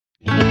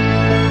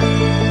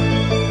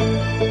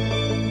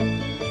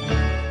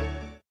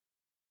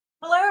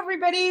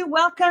everybody.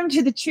 Welcome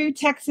to the True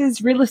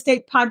Texas Real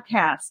Estate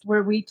Podcast,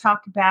 where we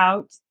talk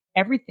about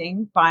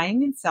everything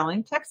buying and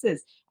selling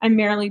Texas. I'm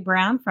Marilee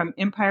Brown from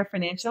Empire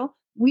Financial.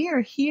 We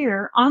are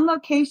here on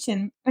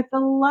location at the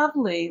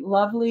lovely,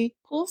 lovely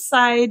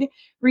poolside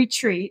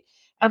retreat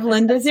of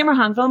Linda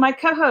Zimmerhansville, my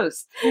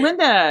co-host.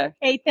 Linda.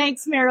 Hey,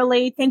 thanks,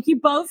 Marilee. Thank you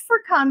both for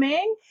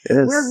coming.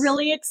 Yes. We're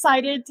really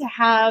excited to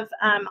have,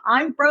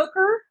 I'm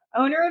broker,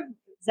 owner of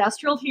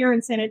Zestrial here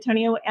in San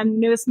Antonio, and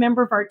newest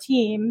member of our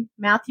team,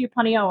 Matthew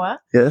Paniagua.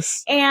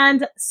 Yes.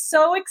 And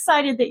so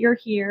excited that you're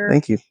here.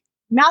 Thank you.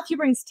 Matthew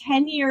brings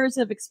 10 years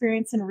of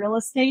experience in real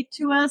estate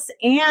to us,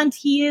 and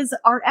he is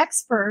our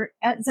expert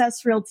at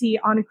Zest Realty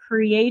on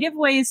creative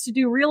ways to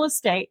do real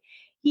estate.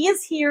 He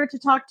is here to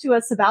talk to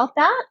us about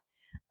that.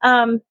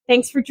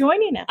 Thanks for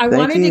joining us. I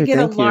wanted to get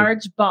a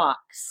large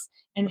box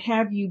and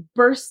have you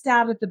burst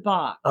out of the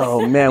box.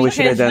 Oh, man, we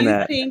should have done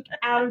that. Think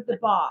out of the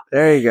box.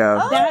 There you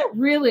go. That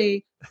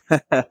really,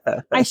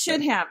 I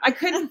should have. I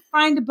couldn't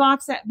find a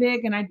box that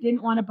big, and I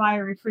didn't want to buy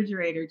a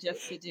refrigerator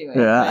just to do it.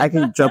 Yeah, I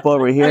can jump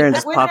over here and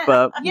just pop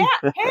up. Yeah,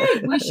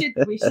 hey, we should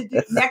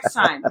do next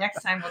time.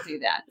 Next time we'll do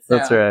that. So.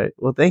 That's right.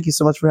 Well, thank you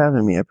so much for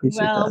having me. I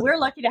appreciate that. Well, we're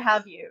lucky to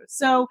have you.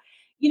 So,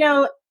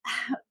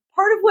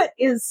 part of what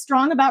is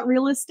strong about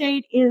real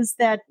estate is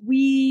that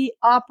we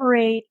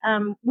operate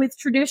with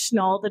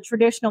the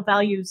traditional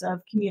values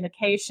of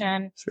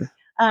communication. Sure.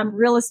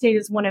 Real estate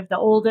is one of the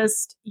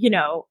oldest,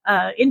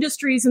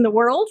 industries in the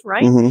world,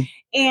 right? Mm-hmm.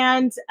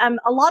 And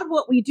a lot of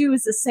what we do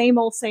is the same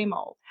old, same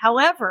old.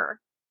 However,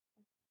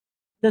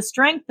 the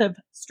strength of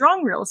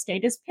strong real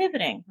estate is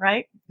pivoting,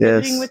 right?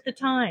 Yes. Pivoting with the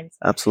times.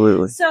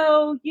 Absolutely.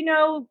 So,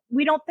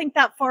 we don't think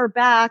that far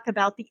back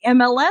about the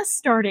MLS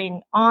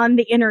starting on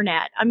the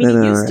internet. I mean,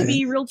 it used to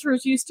be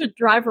realtors used to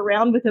drive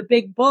around with a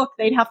big book.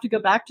 They'd have to go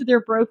back to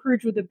their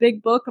brokerage with a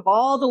big book of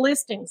all the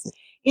listings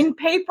in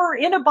paper,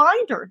 in a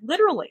binder,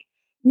 literally.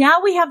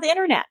 Now we have the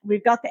internet.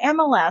 We've got the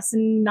MLS,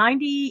 and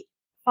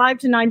 95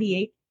 to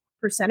 98%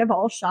 of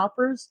all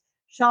shoppers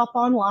shop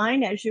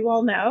online, as you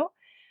all know.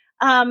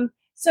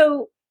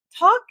 So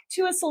talk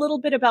to us a little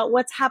bit about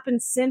what's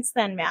happened since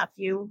then,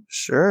 Matthew.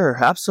 Sure,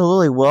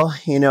 absolutely. Well,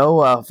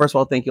 first of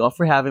all, thank you all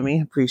for having me.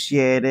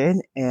 Appreciate it.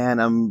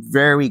 And I'm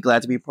very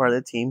glad to be part of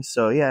the team.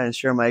 So yeah, and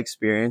share my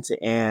experience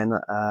and,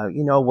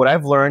 what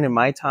I've learned in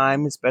my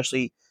time,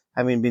 especially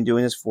having been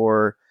doing this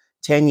for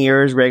 10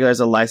 years regular as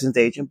a licensed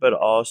agent, but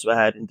also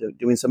had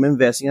doing some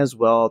investing as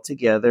well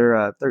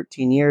together,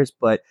 13 years.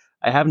 But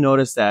I have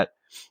noticed that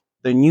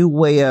the new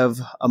way of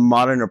a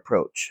modern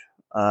approach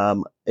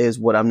is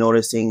what I'm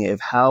noticing of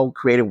how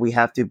creative we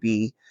have to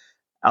be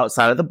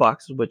outside of the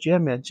box, what you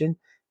have mentioned,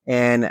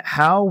 and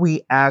how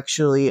we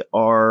actually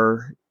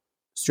are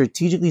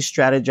strategically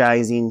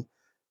strategizing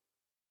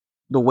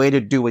the way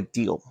to do a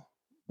deal.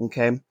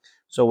 Okay.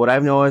 So what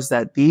I've noticed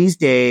that these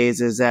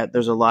days is that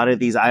there's a lot of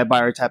these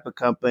iBuyer type of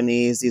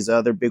companies, these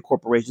other big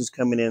corporations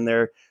coming in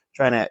there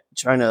trying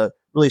to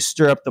really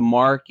stir up the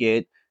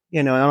market.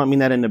 I don't mean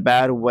that in a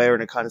bad way or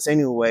in a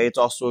condescending way. It's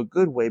also a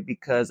good way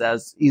because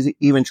as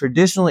even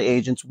traditional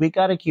agents, we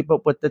got to keep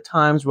up with the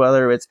times,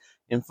 whether it's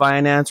in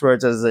finance, whether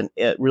it's as a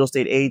real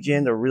estate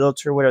agent or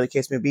realtor, whatever the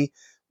case may be.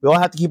 We all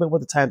have to keep up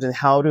with the times and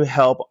how to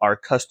help our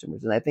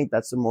customers. And I think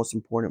that's the most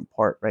important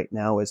part right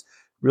now is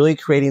really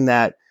creating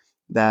that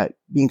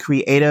being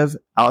creative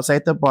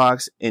outside the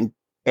box and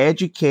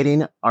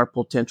educating our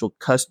potential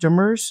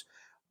customers,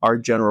 our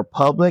general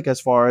public, as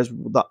far as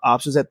the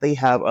options that they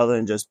have other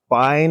than just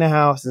buying a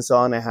house and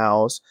selling a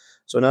house.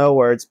 So in other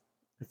words,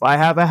 if I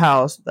have a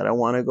house that I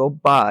want to go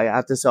buy, I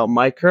have to sell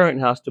my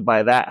current house to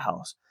buy that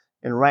house.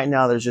 And right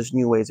now there's just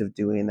new ways of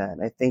doing that.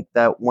 And I think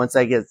that once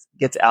that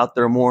gets out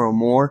there more and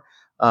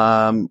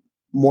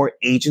more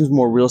agents,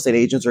 more real estate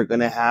agents are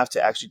going to have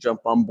to actually jump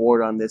on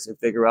board on this and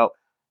figure out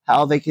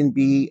how they can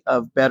be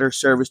of better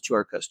service to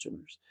our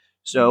customers.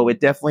 So it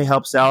definitely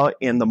helps out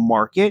in the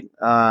market,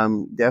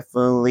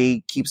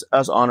 definitely keeps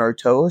us on our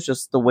toes,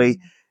 just the way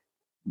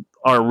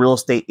our real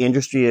estate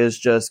industry is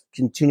just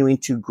continuing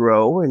to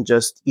grow and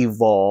just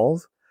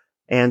evolve.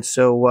 And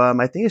so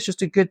I think it's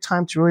just a good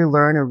time to really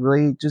learn and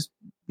really just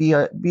be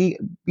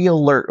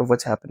alert of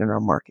what's happening in our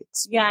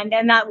markets. Yeah,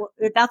 and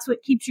that's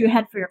what keeps you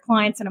ahead for your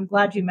clients. And I'm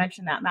glad you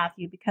mentioned that,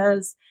 Matthew,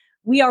 because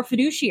we are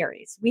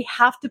fiduciaries. We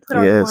have to put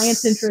our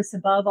clients' interests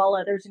above all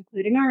others,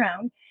 including our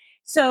own.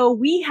 So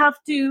we have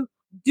to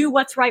do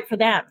what's right for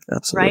them,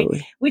 Absolutely.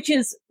 Right? Which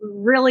is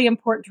really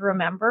important to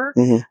remember.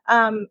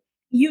 Mm-hmm.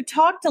 You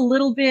talked a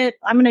little bit,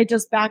 I'm going to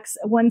just back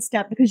one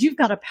step because you've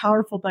got a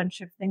powerful bunch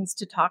of things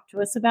to talk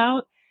to us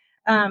about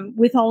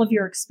with all of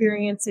your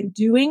experience in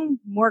doing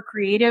more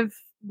creative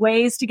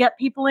ways to get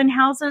people in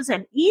houses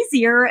and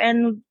easier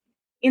and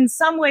in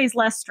some ways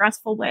less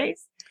stressful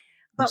ways.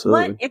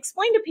 But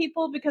explain to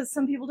people, because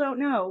some people don't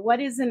know, what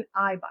is an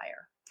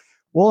iBuyer?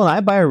 Well,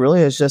 an iBuyer really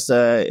is just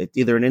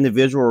either an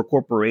individual or a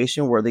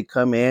corporation where they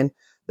come in.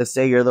 Let's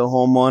say you're the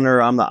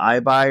homeowner, I'm the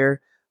iBuyer.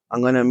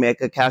 I'm going to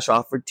make a cash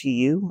offer to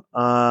you.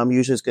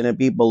 Usually it's going to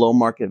be below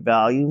market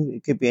value.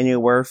 It could be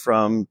anywhere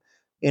from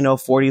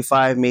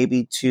 45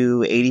 maybe to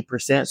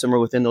 80%, somewhere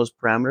within those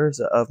parameters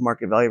of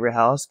market value of your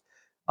house,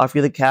 offer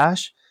you the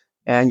cash,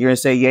 and you're going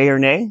to say yay or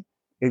nay.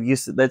 If you,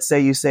 let's say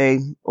you say,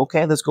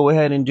 okay, let's go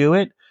ahead and do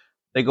it.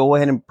 They go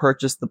ahead and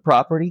purchase the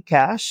property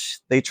cash.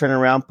 They turn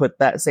around, put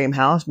that same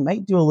house,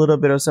 might do a little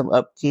bit of some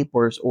upkeep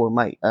or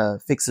might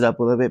fix it up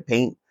a little bit,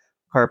 paint,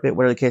 carpet,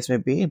 whatever the case may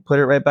be, and put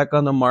it right back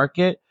on the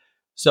market.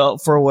 Sell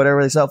for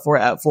whatever they sell for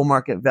at full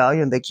market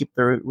value, and they keep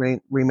the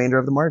remainder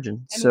of the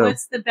margin. And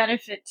what's the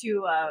benefit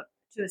to a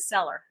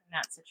seller in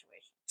that situation?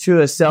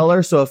 To a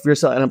seller, so if you're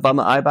selling, if I'm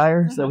an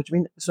iBuyer, is that what you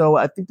mean? So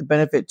I think the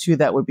benefit to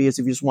that would be is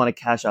if you just want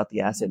to cash out the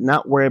asset,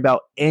 not worry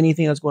about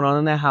anything that's going on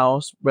in the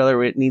house,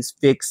 whether it needs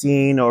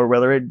fixing or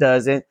whether it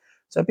doesn't.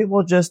 Some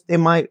people they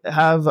might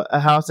have a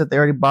house that they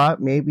already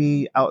bought,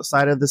 maybe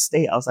outside of the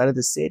state, outside of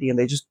the city, and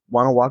they just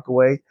want to walk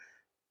away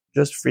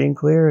just free and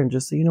clear and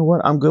just say, you know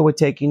what, I'm good with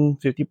taking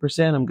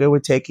 50%. I'm good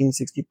with taking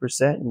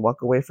 60% and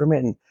walk away from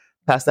it and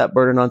pass that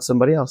burden on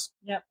somebody else.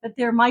 Yep, but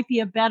there might be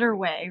a better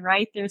way,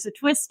 right? There's a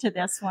twist to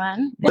this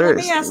one. Let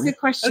me ask a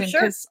question,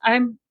 because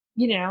I'm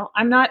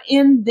not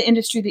in the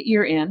industry that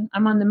you're in.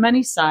 I'm on the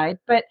money side,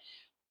 but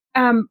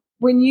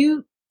when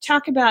you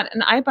talk about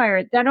an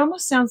iBuyer, that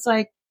almost sounds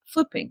like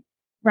flipping,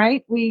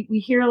 right? We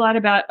hear a lot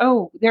about,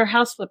 they're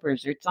house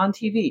flippers, or it's on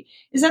TV.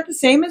 Is that the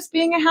same as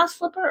being a house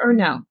flipper, or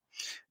no?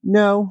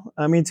 No,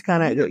 I mean, to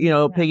kind of,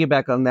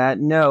 piggyback on that.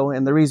 No.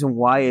 And the reason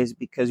why is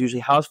because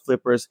usually house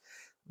flippers,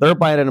 they're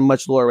buying at a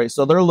much lower rate.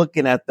 So they're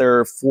looking at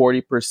their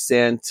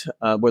 40%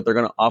 what they're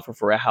going to offer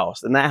for a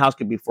house. And that house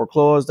could be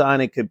foreclosed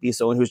on. It could be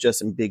someone who's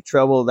just in big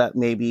trouble that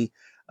maybe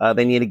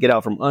they need to get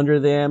out from under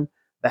them.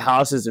 The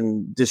house is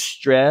in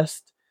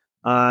distress.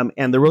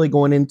 And they're really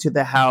going into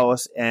the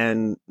house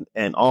and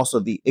also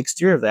the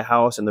exterior of the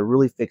house, and they're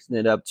really fixing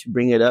it up to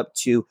bring it up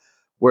to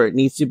where it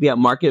needs to be at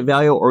market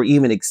value or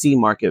even exceed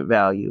market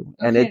value.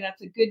 Okay, and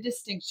that's a good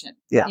distinction.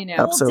 Yeah,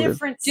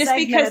 absolutely. Just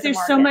because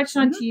there's so much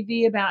on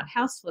TV about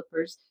house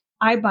flippers,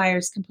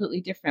 iBuyers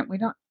completely different.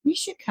 We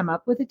should come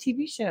up with a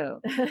TV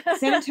show.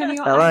 San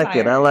Antonio I like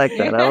it. I like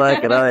that. I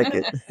like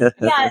it.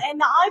 Yeah,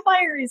 and the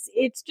iBuyer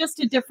it's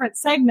just a different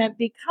segment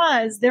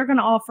because they're going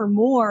to offer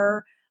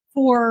more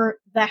for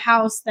the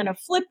house than a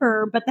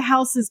flipper, but the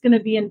house is going to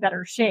be in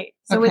better shape.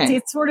 So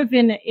it's sort of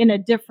in a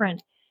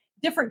different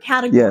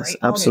category. Yes,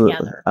 absolutely.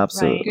 Altogether,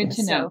 absolutely. Right? Good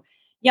to know. So,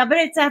 yeah,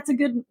 but that's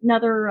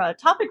another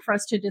topic for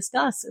us to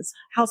discuss is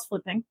house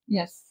flipping.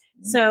 Yes.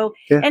 So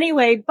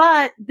anyway,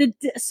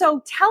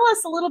 so tell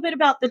us a little bit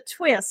about the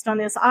twist on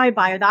this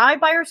iBuyer. The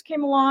iBuyers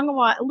came along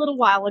a little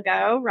while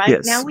ago, right?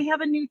 Yes. Now we have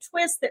a new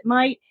twist that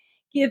might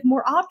give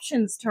more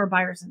options to our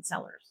buyers and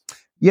sellers.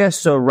 Yes.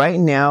 So right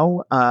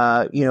now,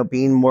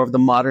 being more of the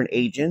modern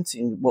agent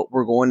and what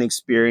we're going to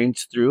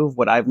experience through,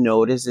 what I've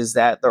noticed is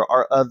that there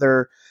are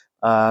other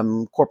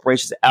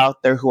corporations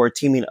out there who are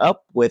teaming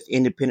up with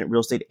independent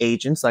real estate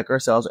agents like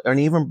ourselves and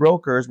even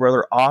brokers where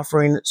they're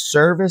offering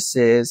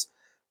services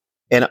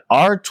in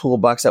our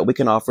toolbox that we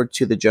can offer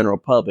to the general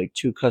public,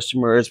 to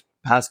customers,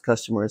 past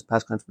clients,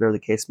 whatever the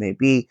case may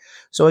be.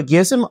 So it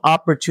gives them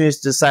opportunities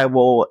to decide,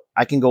 well,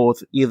 I can go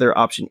with either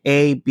option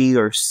A, B,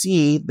 or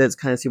C. Let's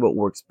kind of see what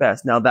works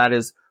best. Now that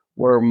is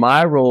where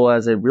my role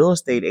as a real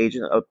estate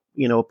agent,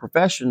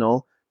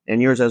 professional,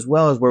 and yours as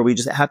well, is where we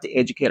just have to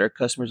educate our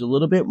customers a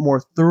little bit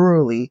more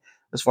thoroughly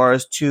as far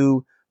as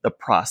to the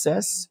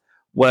process,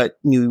 what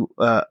new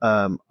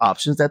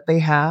options that they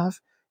have,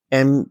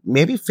 and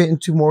maybe fit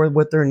into more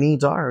what their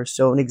needs are.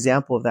 So an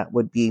example of that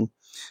would be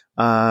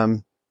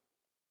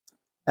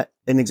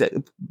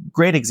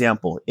great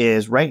example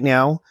is right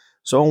now,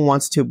 someone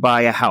wants to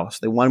buy a house.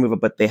 They want to move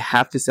it, but they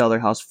have to sell their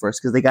house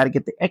first because they got to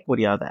get the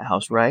equity out of that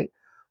house, right?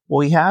 Well,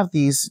 we have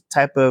these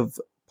type of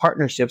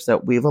partnerships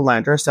that we've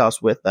aligned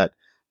ourselves with that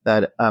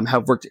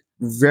have worked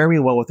very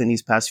well within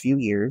these past few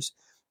years.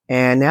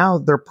 And now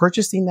they're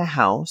purchasing the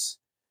house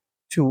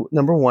to,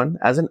 number one,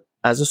 as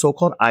a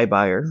so-called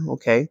iBuyer,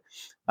 okay?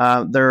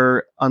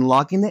 They're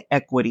unlocking the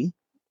equity.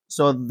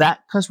 So that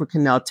customer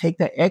can now take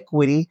that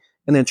equity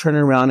and then turn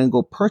around and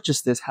go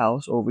purchase this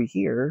house over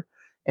here.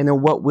 And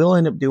then what we'll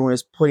end up doing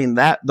is putting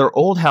their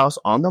old house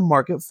on the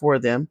market for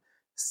them,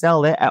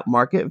 sell it at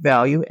market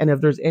value. And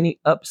if there's any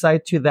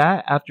upside to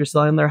that after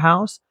selling their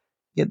house,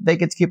 they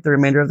get to keep the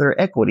remainder of their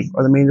equity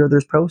or the remainder of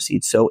their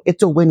proceeds. So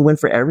it's a win-win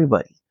for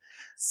everybody.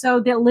 So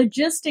that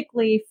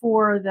logistically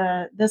for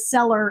the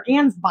seller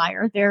and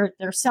buyer, they're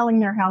selling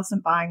their house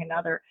and buying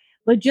another.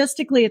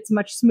 Logistically, it's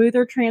much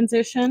smoother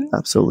transition.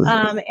 Absolutely.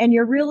 And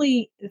you're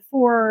really,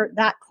 for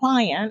that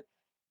client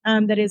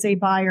that is a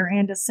buyer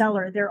and a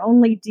seller, they're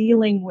only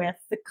dealing with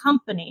the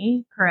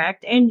company,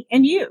 correct? And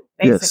you,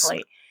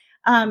 basically.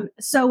 Yes.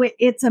 So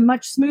it's a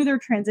much smoother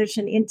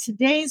transition. In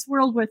today's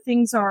world where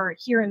things are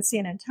here in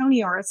San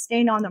Antonio are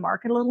staying on the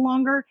market a little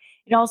longer,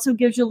 it also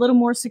gives you a little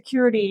more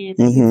security.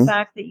 The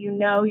fact that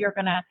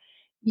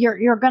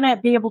you're gonna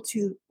be able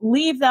to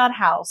leave that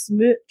house,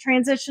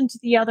 transition to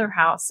the other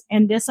house,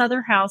 and this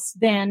other house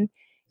then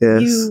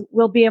Yes. you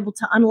will be able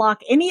to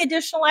unlock any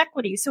additional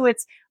equity. So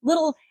it's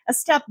a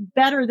step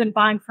better than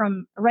buying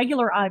from a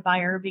regular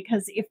iBuyer,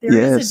 because if there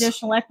is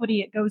additional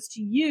equity, it goes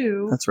to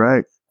you. That's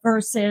right.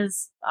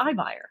 Versus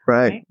iBuyer.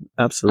 Right.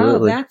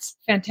 Absolutely. Oh, that's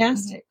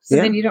fantastic. So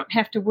then you don't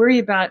have to worry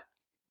about,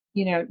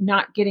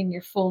 not getting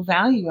your full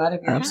value out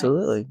of your house.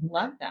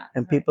 Love that.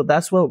 And people,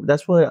 that's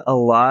what a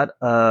lot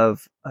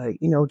of,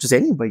 just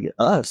anybody,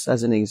 us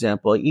as an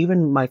example,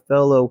 even my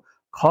fellow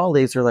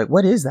colleagues are like,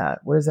 what is that?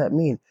 What does that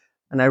mean?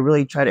 And I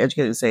really try to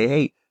educate and say,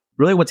 hey,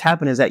 really what's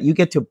happened is that you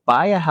get to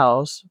buy a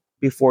house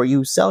before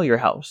you sell your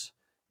house.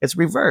 It's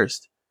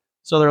reversed.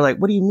 So they're like,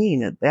 what do you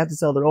mean? They have to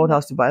sell their old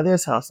house to buy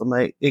this house. I'm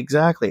like,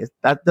 exactly.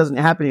 That doesn't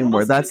happen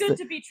anymore. That's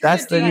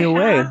the new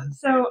way.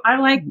 So I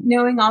like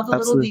knowing all the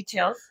little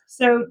details.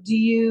 So do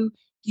you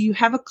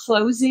have a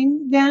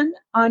closing then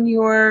on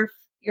your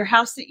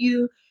house that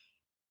you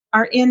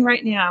are in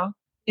right now?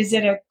 Is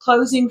it a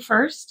closing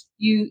first?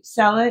 You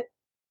sell it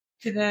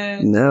to the...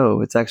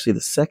 No, it's actually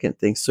the second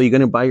thing. So you're going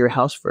to buy your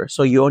house first.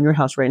 So you own your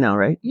house right now,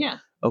 right? Yeah.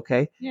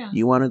 Okay. Yeah.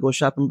 You want to go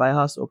shop and buy a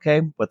house?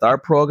 Okay. With our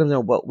programs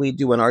and what we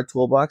do in our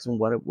toolbox and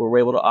what we're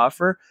able to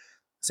offer,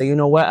 say, you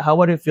know what? How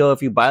would it feel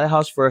if you buy the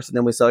house first and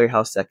then we sell your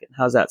house second?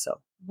 How's that sound?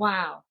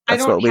 Wow.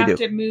 That's I don't what we have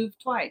do. to move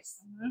twice.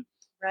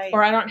 Right.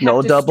 Or I don't have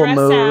no to double stress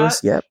moves.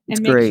 out Yep. It's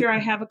and make great. sure I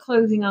have a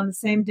closing on the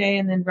same day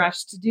and then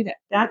rush to do that.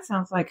 That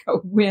sounds like a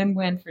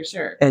win-win for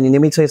sure. And let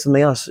me tell you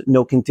something else.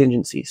 No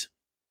contingencies.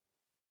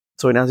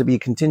 So it doesn't have to be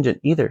contingent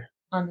either.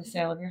 On the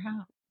sale of your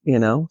house.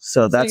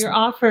 So that's your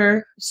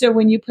offer. So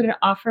when you put an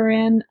offer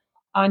in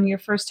on your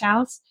first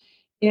house,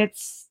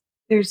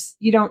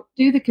 you don't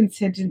do the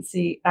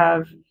contingency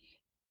of,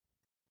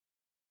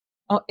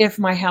 if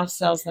my house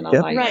sells, then I'll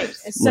buy yours.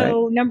 Right.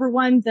 So number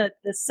one, the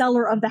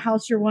seller of the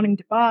house you're wanting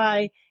to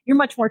buy, you're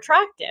much more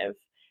attractive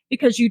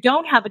because you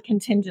don't have a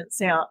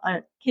contingency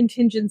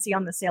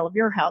on the sale of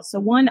your house. So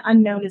one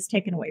unknown is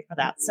taken away for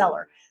that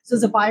seller. So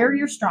as a buyer,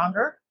 you're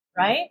stronger,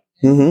 right?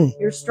 Mm-hmm.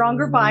 You're a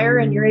stronger buyer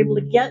and you're able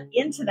to get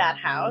into that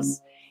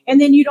house.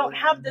 And then you don't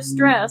have the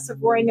stress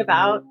of worrying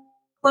about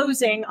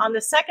closing on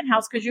the second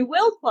house, because you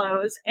will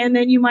close and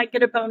then you might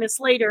get a bonus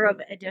later of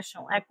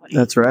additional equity.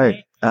 That's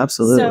right.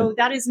 Absolutely. So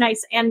that is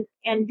nice. And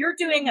you're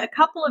doing a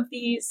couple of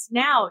these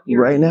now.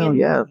 You're in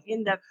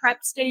the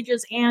prep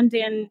stages and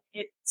in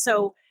it.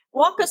 So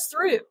walk us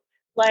through,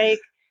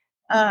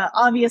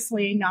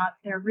 obviously not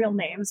their real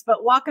names,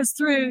 but walk us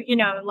through,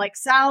 like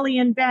Sally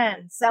and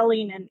Ben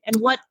selling and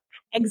what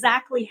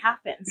exactly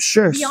happens.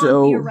 Sure.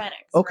 Beyond theoretics.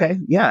 Okay. Right?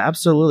 Yeah,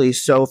 absolutely.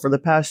 So for the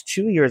past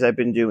 2 years, I've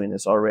been doing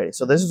this already.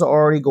 So this is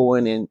already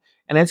going in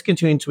and it's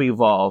continuing to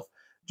evolve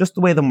just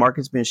the way the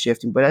market's been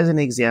shifting. But as an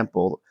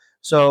example,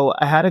 so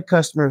I had a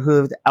customer who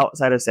lived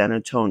outside of San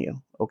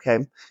Antonio. Okay.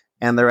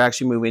 And they're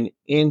actually moving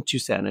into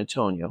San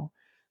Antonio.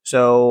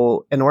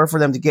 So in order for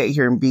them to get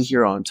here and be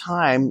here on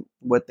time,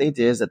 what they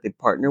did is that they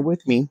partnered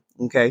with me.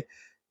 Okay.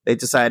 They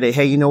decided,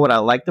 hey, you know what? I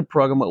like the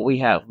program, what we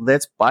have.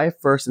 Let's buy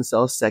first and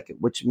sell second,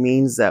 which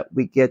means that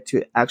we get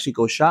to actually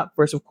go shop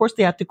first. Of course,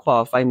 they have to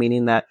qualify,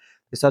 meaning that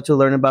they start to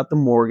learn about the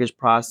mortgage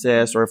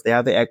process or if they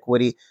have the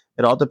equity.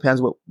 It all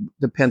depends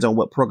on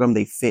what program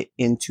they fit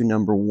into,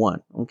 number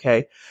one.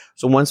 Okay.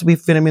 So once we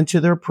fit them into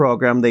their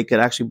program, they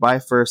could actually buy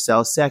first,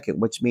 sell second,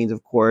 which means,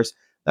 of course,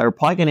 that we're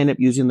probably going to end up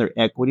using their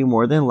equity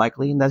more than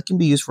likely. And that can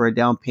be used for a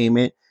down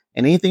payment,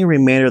 and anything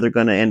remainder, they're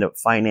going to end up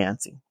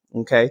financing.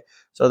 Okay.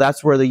 So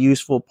that's where the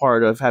useful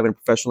part of having a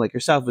professional like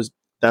yourself is.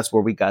 That's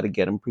where we got to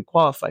get them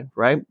pre-qualified,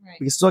 right?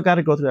 We still got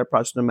to go through that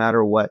process no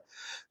matter what.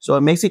 So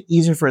it makes it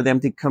easier for them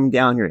to come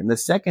down here. And the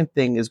second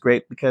thing is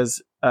great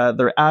because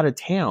they're out of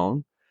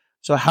town.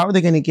 So how are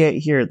they going to get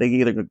here? They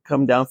either going to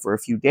come down for a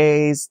few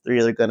days. They're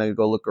either going to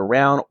go look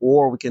around,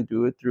 or we can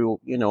do it through,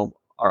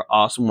 our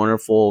awesome,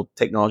 wonderful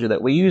technology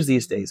that we use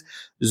these days.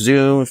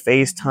 Zoom,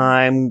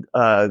 FaceTime,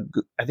 I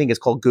think it's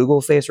called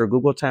Google Face or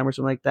Google Time or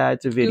something like that.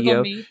 It's a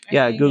video.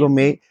 Google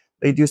Meet.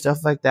 They do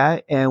stuff like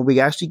that. And we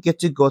actually get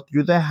to go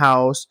through the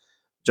house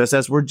just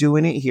as we're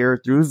doing it here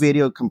through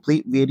video,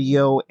 complete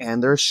video.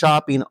 And they're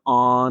shopping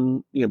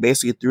on,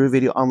 basically through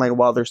video online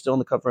while they're still in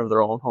the comfort of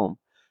their own home,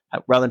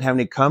 rather than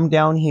having to come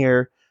down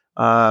here,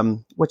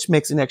 which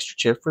makes an extra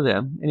trip for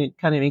them. And it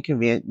kind of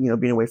inconvenient,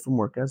 being away from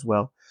work as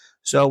well.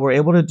 So we're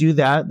able to do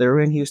that. They're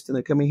in Houston.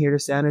 They're coming here to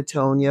San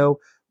Antonio.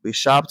 We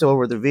shopped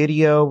over the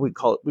video.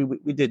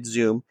 We did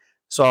Zoom.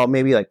 Saw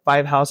maybe like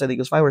 5 houses. I think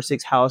it was 5 or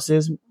 6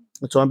 houses.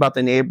 I told them about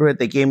the neighborhood.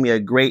 They gave me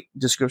a great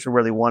description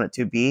where they want it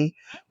to be,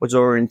 which was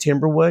over in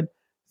Timberwood.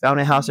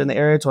 Found a house in the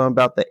area. Told them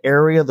about the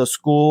area, the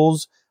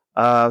schools,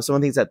 some of the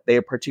things that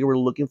they're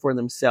particularly looking for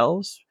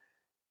themselves.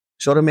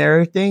 Showed them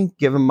everything.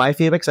 Give them my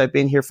feedback. So I've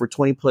been here for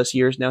 20 plus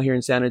years now here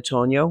in San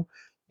Antonio.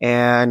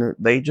 And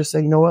they just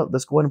said, you know what,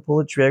 let's go ahead and pull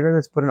the trigger.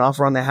 Let's put an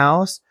offer on the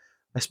house.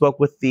 I spoke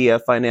with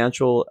the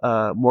financial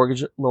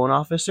mortgage loan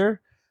officer.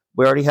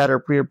 We already had our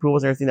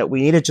pre-approvals and everything that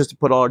we needed just to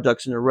put all our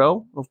ducks in a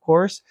row, of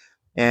course.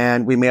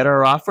 And we made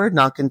our offer,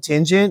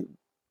 non-contingent,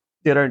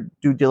 did our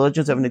due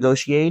diligence of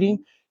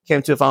negotiating,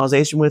 came to a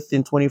finalization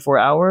within 24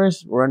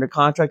 hours. We're under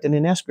contract and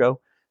in escrow.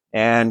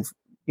 And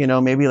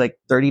maybe like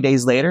 30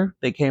 days later,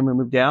 they came and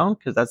moved down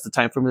because that's the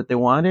time frame that they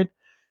wanted.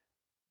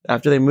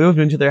 After they moved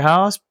into their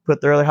house, put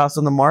their other house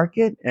on the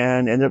market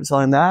and ended up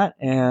selling that,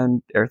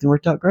 and everything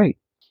worked out great.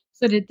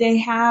 So did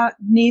they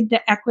need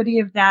the equity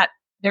of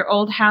their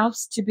old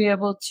house to be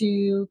able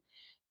to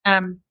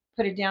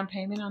put a down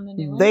payment on the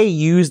new one? They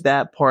use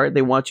that part.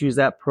 They want to use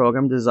that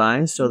program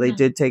design. So they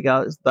did take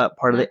out that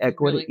part of the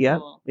equity. Really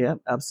cool. Yeah,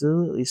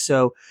 absolutely.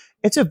 So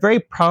it's a very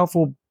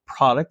powerful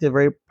product, a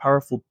very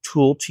powerful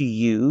tool to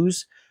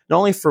use, not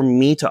only for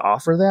me to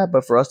offer that,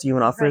 but for us to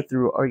even offer it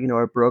through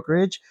our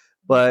brokerage,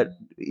 but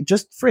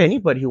just for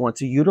anybody who wants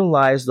to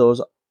utilize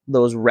those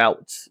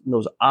routes,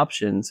 those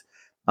options.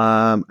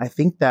 I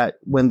think that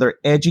when they're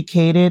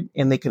educated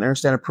and they can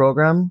understand a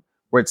program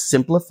where it's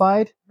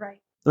simplified,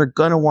 they're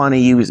going to want to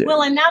use it.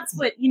 Well, and that's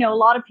what, a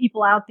lot of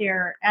people out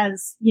there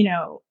as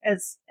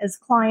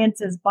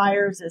clients, as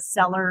buyers, as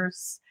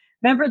sellers,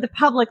 member of the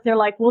public, they're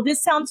like, well,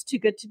 this sounds too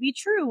good to be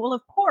true. Well,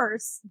 of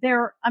course,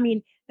 the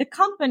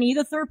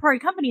third-party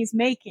company is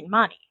making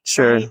money.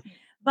 Sure. Right?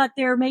 But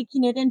they're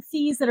making it in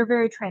fees that are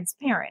very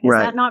transparent. Is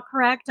that not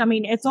correct? I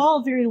mean, it's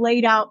all very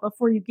laid out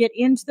before you get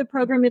into the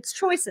program. It's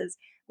choices.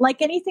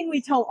 Like anything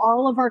we tell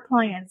all of our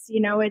clients,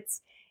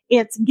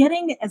 it's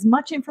getting as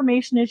much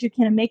information as you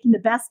can and making the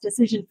best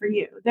decision for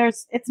you.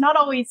 It's not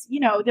always,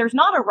 there's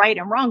not a right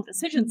and wrong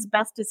decision. It's the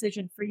best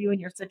decision for you in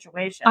your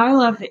situation. I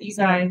love that you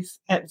guys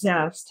at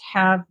Zest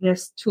have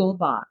this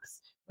toolbox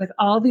with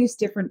all these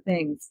different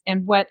things.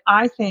 And what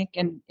I think,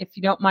 and if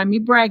you don't mind me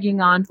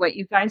bragging on what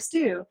you guys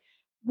do,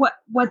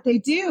 what they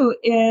do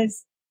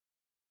is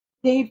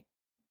you've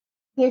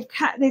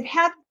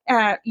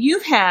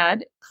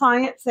had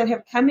clients that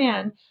have come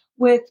in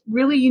with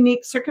really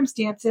unique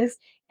circumstances,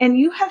 and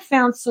you have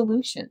found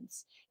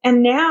solutions.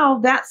 And now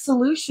that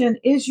solution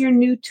is your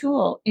new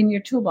tool in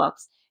your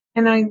toolbox.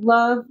 And I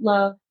love,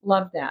 love,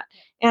 love that.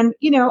 And,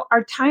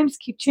 our times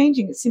keep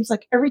changing. It seems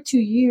like every 2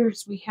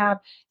 years we have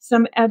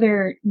some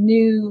other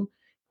new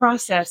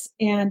process.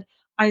 And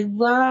I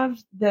love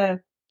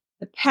the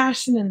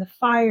passion and the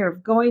fire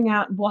of going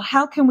out. Well,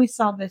 how can we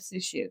solve this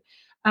issue?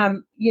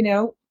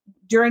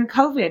 During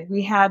COVID,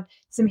 we had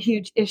some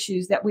huge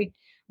issues that we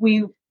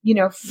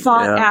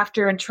fought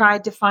after and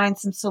tried to find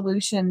some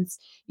solutions,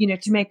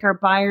 to make our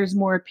buyers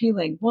more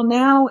appealing. Well,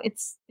 now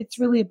it's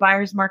really a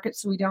buyer's market,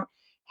 so we don't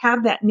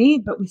have that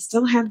need, but we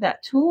still have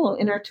that tool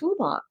in our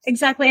toolbox.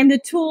 Exactly. And the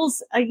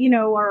tools,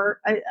 are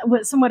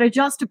somewhat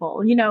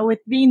adjustable, with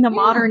being the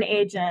modern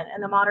agent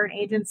and the modern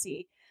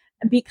agency.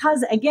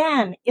 Because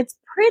again, it's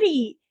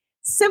pretty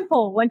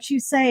simple once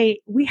you say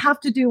we have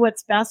to do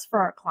what's best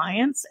for our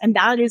clients. And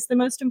that is the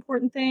most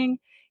important thing.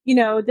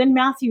 Then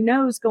Matthew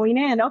knows going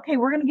in, okay,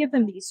 we're going to give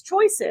them these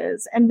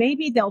choices and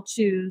maybe they'll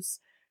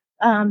choose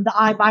the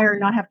iBuyer and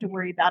not have to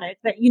worry about it.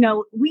 But,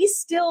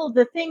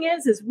 the thing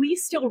is we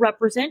still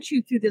represent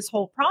you through this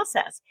whole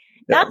process.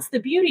 Yeah. That's the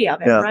beauty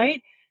of it,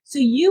 right? So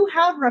you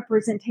have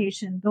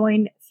representation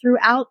going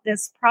throughout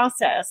this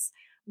process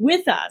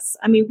with us.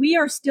 I mean, we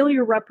are still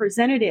your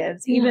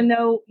representatives, even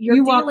though you're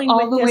dealing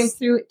all with the way this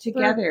through it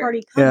together.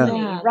 Third-party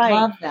company, right?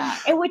 Love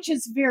that. And which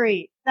is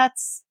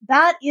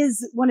that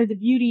is one of the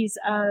beauties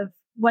of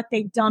what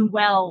they've done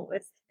well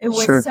with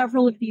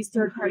several of these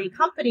third-party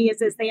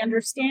companies is they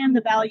understand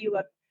the value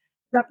of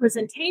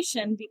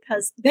representation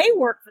because they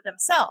work for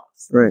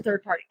themselves,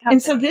 third-party companies.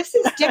 And so this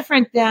is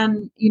different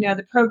than,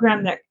 the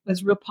program that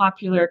was real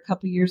popular a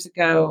couple years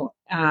ago,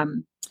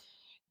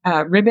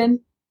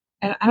 Ribbon.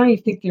 And I don't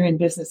even think they're in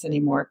business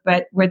anymore,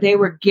 but where they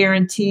were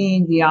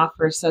guaranteeing the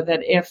offer so that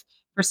if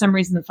for some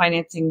reason the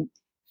financing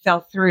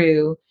fell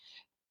through,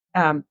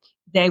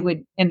 they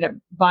would end up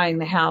buying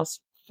the house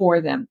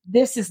for them.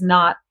 This is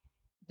not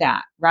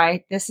that,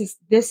 right? This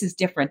is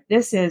different.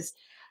 This is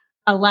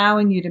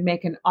allowing you to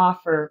make an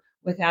offer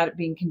without it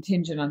being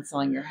contingent on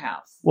selling your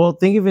house. Well,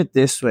 think of it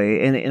this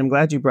way, and I'm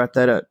glad you brought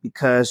that up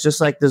because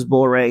just like this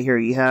bull right here,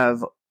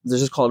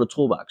 this is called a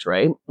toolbox,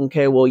 right?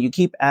 Okay, well, you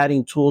keep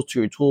adding tools to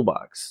your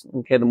toolbox.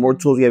 Okay, the more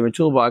tools you have in your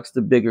toolbox,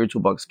 the bigger your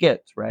toolbox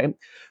gets, right?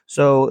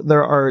 So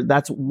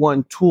that's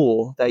one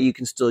tool that you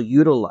can still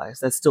utilize.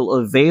 That's still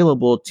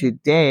available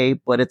today,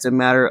 but it's a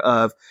matter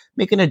of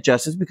making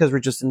adjustments because we're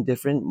just in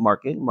different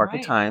market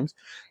times.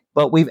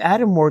 But we've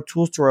added more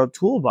tools to our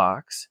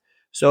toolbox.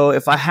 So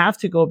if I have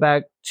to go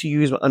back to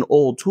use an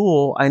old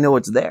tool, I know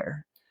it's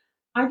there.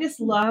 I just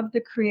love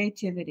the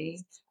creativity.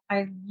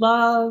 I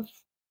love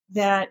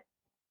that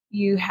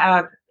you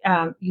have,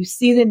 you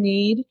see the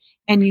need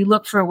and you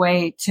look for a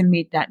way to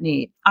meet that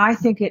need. I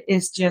think it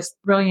is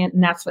just brilliant.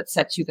 And that's what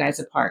sets you guys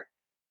apart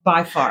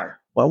by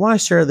far. Well, I want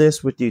to share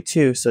this with you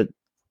too. So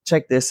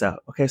check this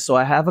out. Okay. So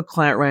I have a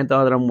client right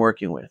now that I'm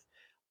working with.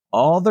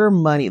 All their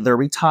money, they're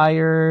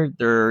retired.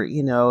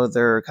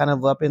 They're kind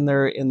of up in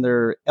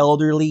their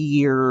elderly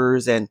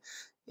years and,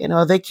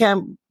 they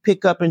can't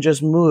pick up and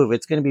just move.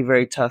 It's going to be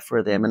very tough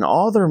for them. And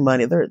all their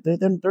money,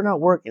 they're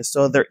not working.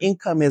 So their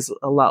income is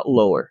a lot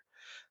lower.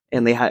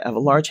 And they have a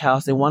large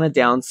house. They want to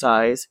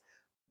downsize,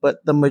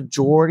 but the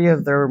majority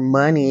of their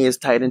money is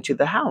tied into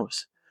the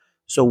house.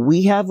 So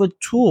we have a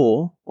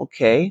tool,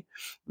 okay,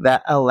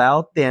 that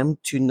allowed them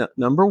to,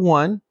 number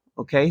one,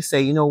 okay,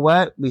 say, you know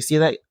what, we see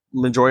that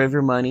majority of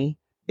your money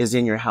is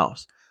in your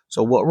house.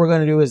 So what we're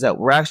going to do is that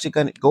we're actually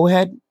going to go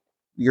ahead,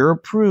 you're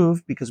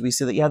approved because we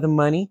see that you have the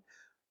money.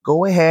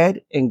 Go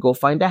ahead and go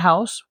find a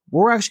house.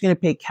 We're actually going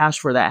to pay cash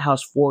for that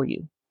house for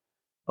you.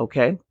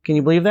 Okay. Can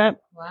you believe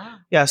that? Wow.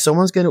 Yeah.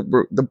 Someone's going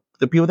to,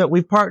 the people that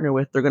we partner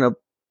with, they're going to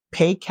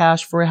pay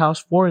cash for a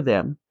house for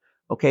them.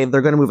 Okay.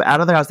 They're going to move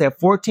out of their house. They have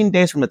 14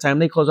 days from the time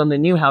they close on the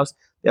new house.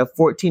 They have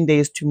 14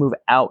 days to move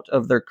out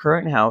of their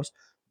current house,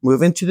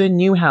 move into the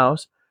new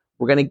house.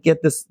 We're going to get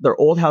their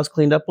old house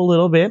cleaned up a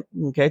little bit.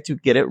 Okay. To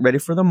get it ready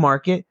for the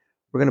market.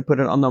 We're going to put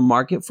it on the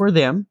market for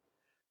them.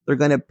 They're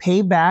going to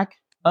pay back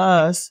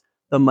us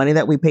the money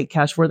that we paid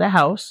cash for the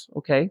house.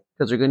 Okay.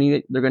 Because they're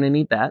going to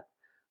need that.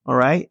 All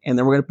right. And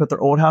then we're going to put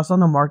their old house on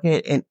the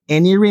market, and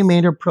any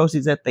remainder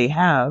proceeds that they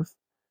have,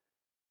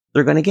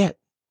 they're going to get.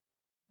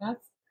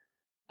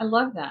 I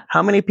love that.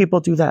 How many people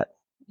do that?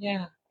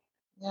 Yeah.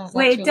 Well, it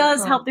really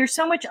does help. There's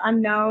so much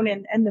unknown,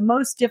 and the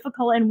most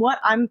difficult,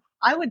 and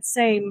I would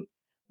say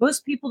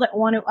most people that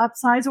want to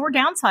upsize or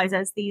downsize,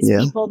 as these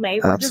people may,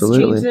 or just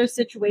change their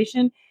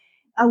situation.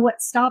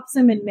 What stops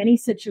them in many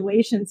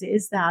situations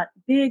is that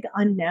big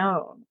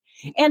unknown.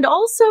 And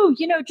also,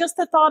 just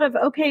the thought of,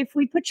 okay, if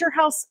we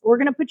we're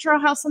going to put your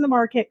house on the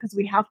market because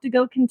we have to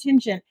go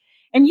contingent.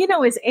 And,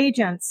 as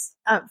agents,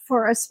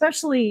 for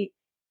especially,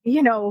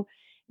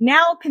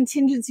 now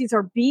contingencies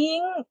are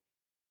being,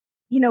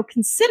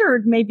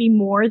 considered maybe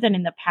more than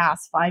in the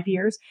past 5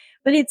 years,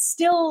 but it's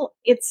still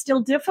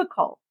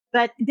difficult.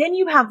 But then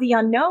you have the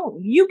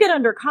unknown. You get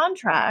under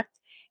contract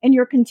and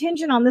you're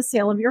contingent on the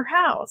sale of your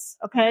house.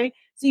 Okay.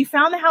 So you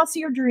found the house of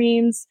your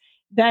dreams.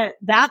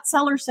 That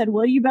seller said,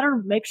 well, you better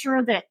make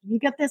sure that you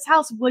get this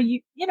house. Well,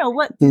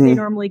 what do they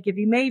normally give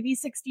you? Maybe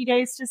 60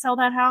 days to sell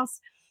that house.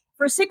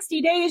 For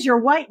 60 days, you're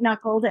white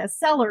knuckled as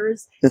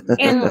sellers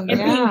and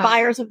being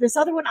buyers of this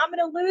other one. I'm going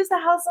to lose the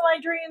house of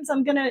my dreams.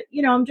 I'm going to,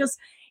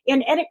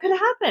 and it could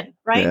happen,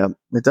 right? Yeah,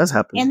 it does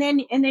happen. And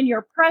then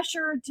you're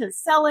pressured to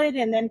sell it.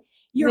 And then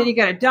you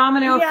got a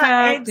domino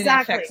effect. Exactly. And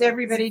it affects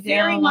everybody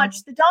down. Very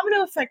much. The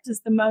domino effect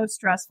is the most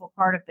stressful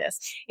part of this.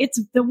 It's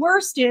the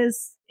worst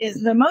is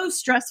the most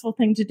stressful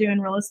thing to do in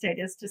real estate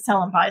is to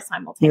sell and buy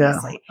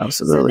simultaneously. Yeah,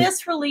 absolutely.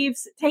 So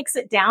this takes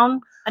it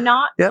down a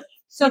notch. Yep.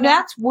 So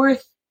that's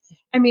worth,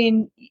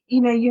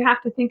 you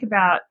have to think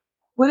about,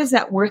 what is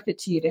that worth it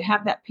to you to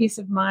have that peace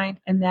of mind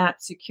and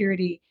that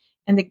security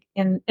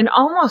and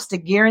almost a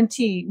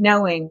guarantee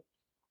knowing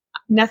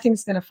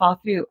nothing's going to fall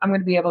through. I'm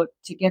going to be able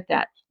to get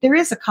that. There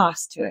is a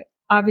cost to it.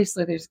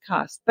 Obviously there's a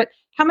cost, but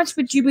how much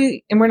would you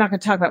be, and we're not going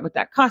to talk about what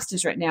that cost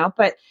is right now,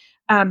 but,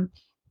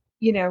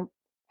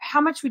 how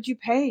much would you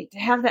pay to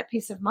have that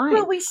peace of mind?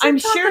 Well, I'm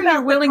sure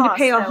you're willing to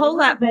pay a whole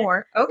lot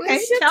more. Okay,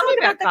 tell me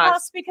about the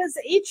cost. Because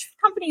each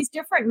company is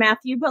different,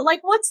 Matthew. But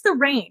what's the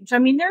range? They're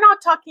not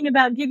talking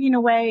about giving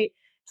away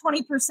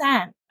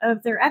 20%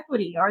 of their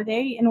equity, are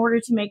they? In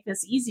order to make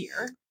this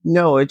easier?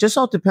 No, it just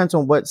all depends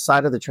on what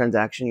side of the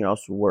transaction you're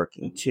also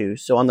working to.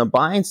 So on the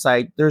buying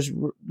side, there's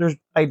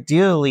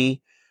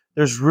ideally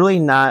really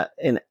not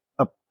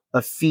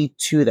a fee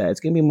to that. It's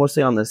going to be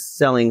mostly on the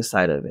selling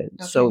side of it.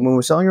 Okay. So when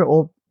we're selling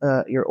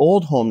your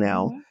old home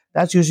now,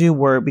 that's usually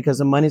where, because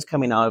the money's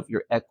coming out of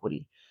your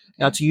equity. Okay.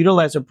 Now, to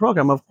utilize a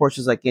program, of course,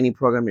 is like any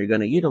program you're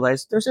going to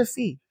utilize, there's a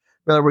fee.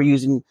 Whether we're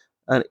using,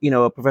 a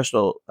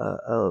professional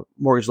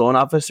mortgage loan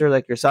officer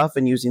like yourself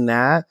and using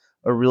that,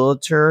 a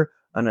realtor,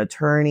 an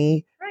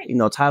attorney,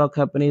 title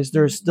companies,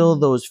 there's still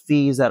those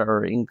fees that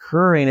are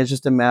incurring. It's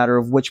just a matter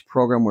of which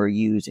program we're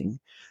using.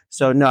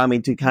 So no,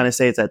 to kind of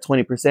say it's at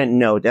 20%,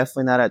 no,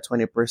 definitely not at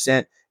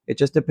 20%. It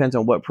just depends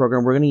on what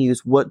program we're going to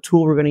use, what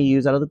tool we're going to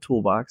use out of the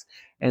toolbox.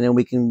 And then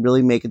we can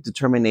really make a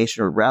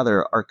determination, or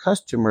rather our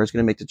customer is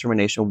going to make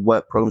determination of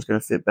what program is going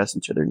to fit best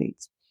into their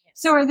needs.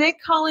 So are they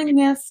calling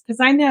this, because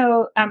I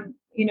know,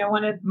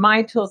 one of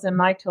my tools in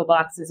my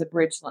toolbox is a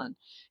bridge loan,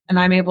 and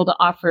I'm able to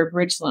offer a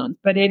bridge loan,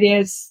 but it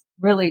is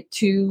really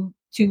two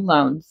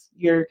loans.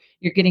 You're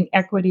getting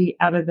equity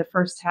out of the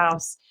first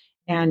house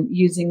and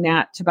using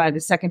that to buy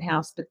the second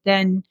house. But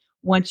then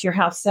once your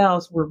house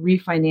sells, we're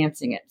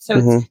refinancing it.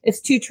 So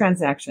it's two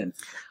transactions.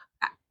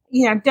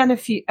 I've done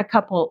a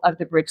couple of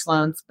the bridge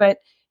loans, but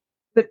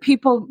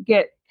people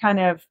get kind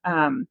of,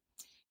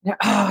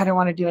 I don't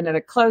want to do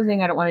another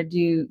closing. I don't want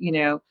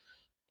to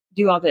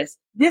do all this.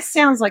 This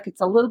sounds like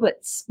it's a little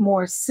bit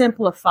more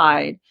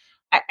simplified.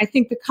 I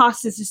think the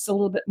cost is just a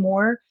little bit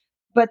more,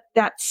 but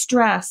that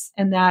stress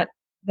and that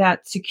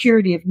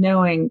security of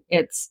knowing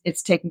it's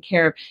taken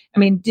care of.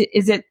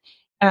 Is it,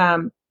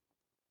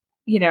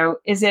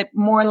 is it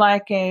more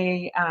like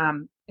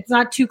it's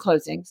not two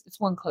closings, it's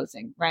one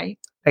closing, right?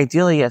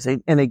 Ideally, yes.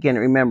 And again,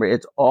 remember,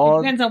 it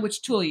depends on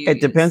which tool you use.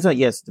 It depends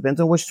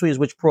on which tool you use,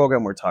 which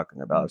program we're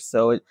talking about.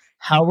 So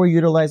how we're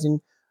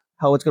utilizing,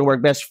 how it's going to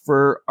work best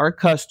for our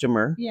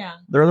customer. Yeah.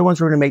 They're the ones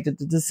who are going to make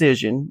the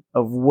decision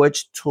of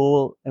which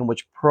tool and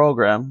which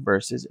program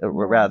versus,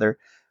 rather,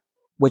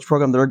 which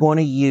program they're going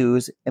to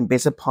use, and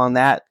based upon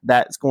that,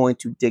 that's going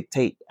to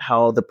dictate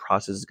how the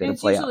process is going to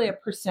play out. It's usually a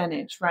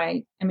percentage,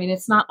 right? I mean,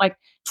 it's not like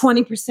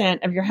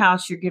 20% of your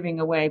house you're giving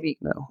away.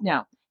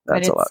 No,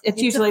 that's a lot.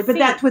 It's usually, but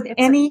that's with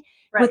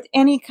with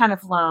any kind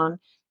of loan,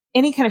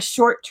 any kind of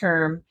short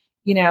term.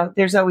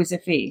 There's always a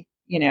fee.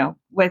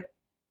 With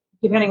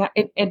depending on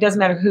it doesn't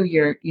matter who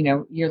your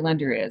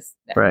lender is.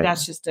 Right.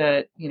 That's just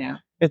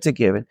it's a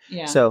given.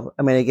 Yeah. So,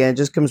 I mean, again, it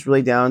just comes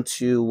really down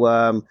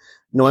to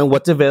knowing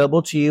what's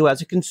available to you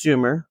as a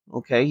consumer.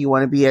 Okay. You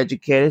want to be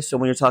educated. So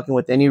when you're talking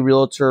with any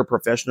realtor,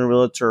 professional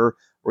realtor,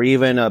 or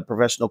even a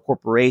professional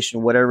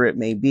corporation, whatever it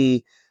may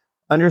be,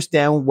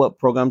 understand what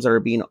programs are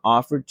being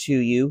offered to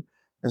you.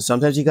 And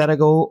sometimes you got to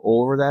go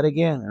over that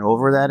again and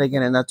over that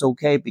again. And that's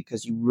okay,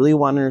 because you really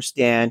want to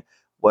understand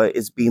what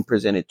is being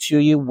presented to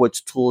you,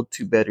 which tool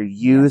to better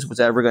use, what's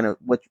ever going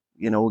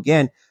to,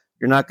 again,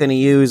 you're not going to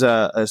use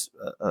a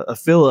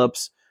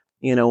Phillips,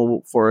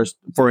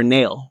 for a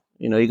nail.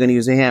 You're going to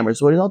use a hammer.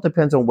 So it all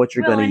depends on what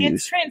you're going to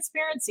use. It's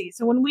transparency.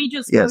 So when we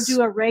just go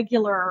do a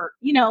regular,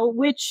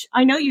 which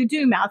I know you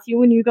do, Matthew,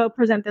 when you go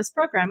present this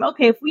program,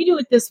 okay, if we do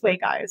it this way,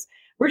 guys,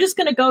 we're just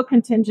going to go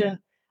contingent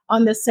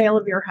on the sale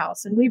of your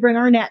house. And we bring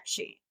our net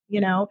sheet,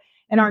 and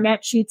our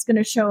net sheet's going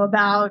to show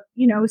about,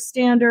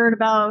 standard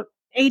about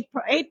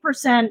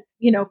 8%,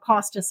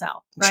 cost to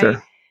sell, right?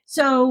 Sure.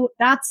 So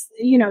that's,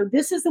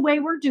 this is the way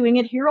we're doing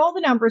it. Here are all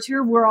the numbers.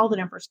 Here where all the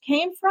numbers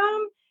came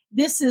from.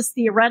 This is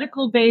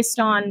theoretical based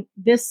on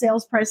this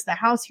sales price of the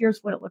house. Here's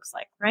what it looks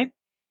like, right?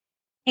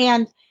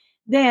 And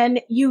then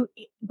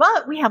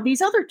but we have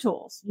these other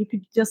tools. You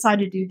could decide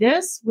to do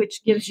this,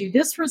 which gives you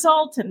this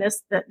result, and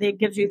that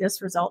gives you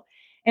this result.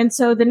 And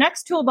so the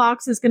next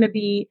toolbox is going to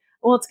be,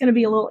 it's going to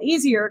be a little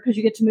easier because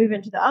you get to move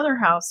into the other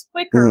house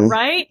quicker,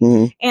 right?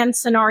 Mm-hmm. And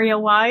scenario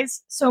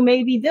wise. So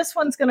maybe this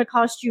one's going to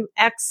cost you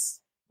X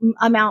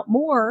amount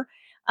more.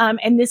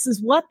 And this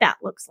is what that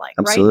looks like,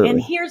 Absolutely.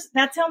 Right? And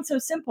that sounds so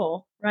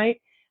simple, right?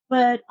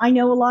 But I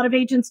know a lot of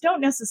agents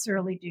don't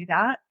necessarily do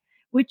that,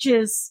 which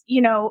is,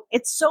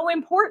 it's so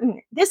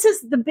important. This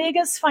is the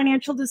biggest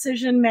financial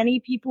decision many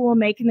people will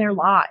make in their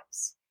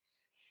lives.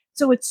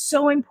 So it's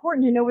so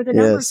important to know where the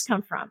numbers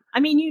come from. I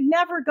mean, you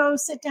never go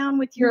sit down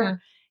with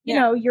your,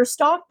 your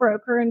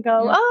stockbroker and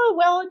go, oh,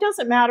 well, it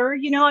doesn't matter.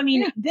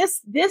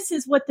 This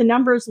is what the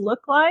numbers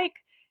look like.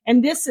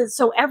 And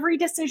so every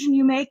decision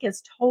you make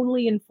is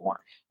totally informed.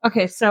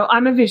 Okay. So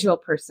I'm a visual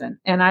person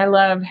and I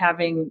love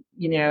having,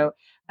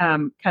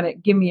 kind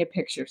of give me a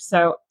picture.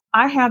 So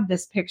I have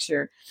this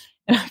picture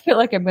and I feel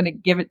like I'm going to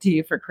give it to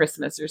you for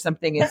Christmas or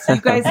something. It's, you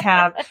guys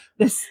have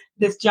this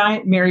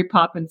giant Mary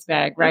Poppins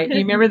bag, right? You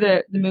remember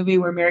the movie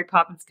where Mary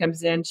Poppins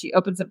comes in, she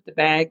opens up the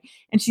bag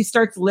and she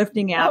starts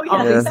lifting out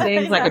all these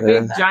things like a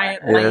big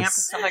giant lamp and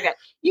stuff like that.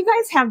 You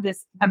guys have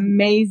this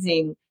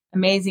amazing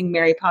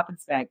Mary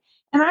Poppins bag.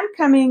 And I'm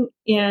coming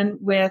in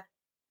with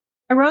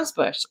a rose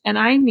bush and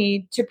I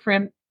need to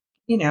trim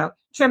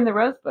the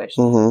rose bush.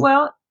 Mm-hmm.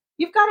 Well,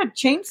 you've got a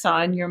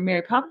chainsaw in your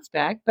Mary Poppins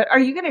bag, but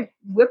are you going to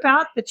whip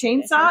out the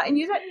chainsaw and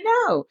use it?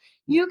 No,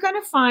 you're going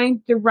to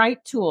find the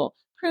right tool,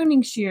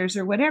 pruning shears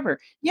or whatever.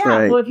 Yeah.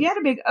 Right. Well, if you had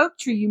a big oak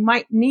tree, you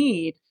might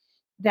need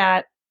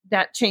that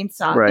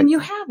chainsaw and you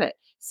have it.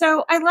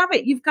 So I love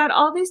it. You've got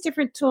all these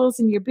different tools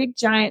in your big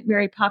giant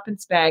Mary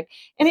Poppins bag.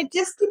 And it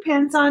just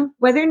depends on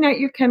whether or not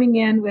you're coming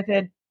in with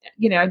a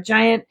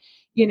giant,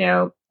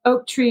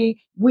 oak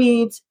tree,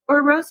 weeds,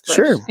 or rose bush.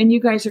 Sure. And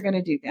you guys are going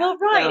to do that. Well,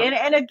 right. So.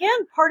 And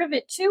again, part of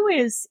it too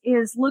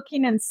is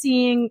looking and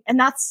seeing, and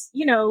that's,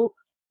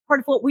 part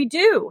of what we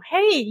do.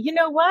 Hey, you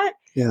know what?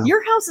 Yeah.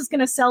 Your house is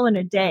going to sell in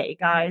a day,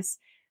 guys.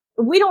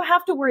 We don't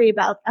have to worry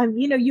about,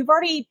 you've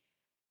already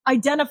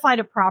identified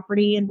a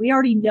property and we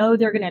already know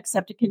they're going to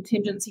accept a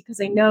contingency because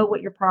they know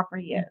what your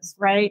property is,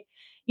 right?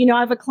 I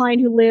have a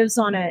client who lives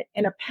in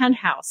a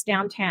penthouse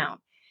downtown.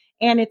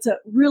 And it's a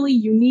really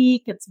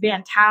unique, it's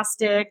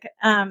fantastic.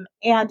 And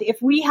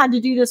if we had to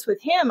do this with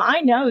him,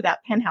 I know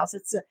that penthouse.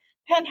 It's a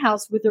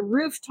penthouse with a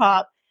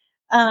rooftop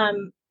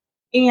and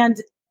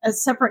a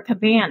separate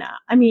cabana.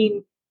 I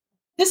mean,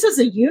 this is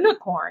a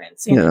unicorn in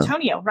San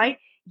Antonio, right?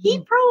 He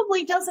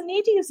probably doesn't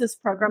need to use this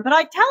program, but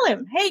I tell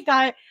him, hey,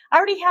 guy, I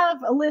already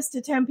have a list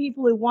of 10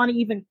 people who want to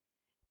even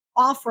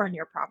offer on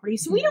your property.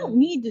 So we don't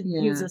need to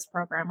use this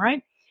program,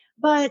 right?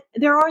 But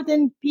there are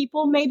then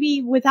people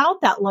maybe without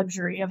that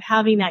luxury of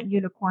having that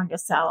unicorn to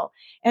sell.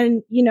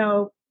 And,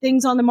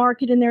 things on the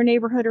market in their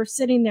neighborhood are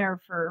sitting there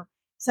for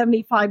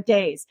 75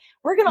 days.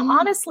 We're going to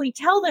honestly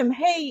tell them,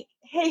 hey,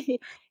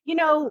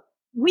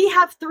 we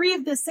have 3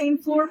 of the same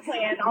floor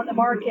plan on the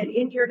market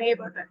in your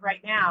neighborhood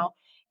right now.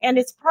 And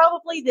it's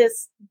probably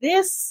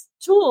this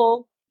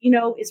tool,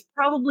 is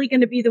probably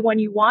going to be the one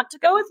you want to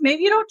go with.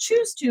 Maybe you don't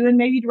choose to, and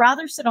maybe you'd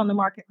rather sit on the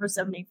market for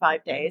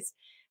 75 days.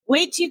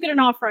 Wait till you get an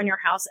offer on your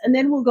house, and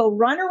then we'll go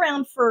run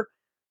around for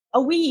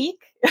a week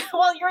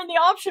while you're in the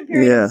option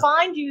period and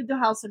find you the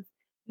house of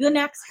the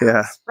next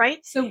house,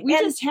 right? So we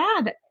just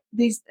had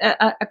these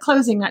a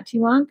closing not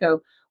too long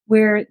ago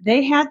where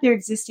they had their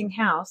existing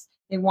house.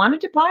 They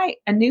wanted to buy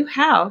a new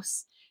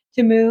house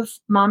to move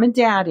mom and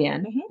dad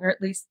in, or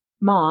at least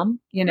mom,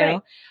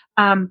 and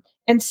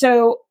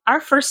so our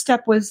first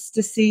step was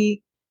to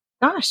see,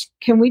 gosh,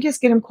 can we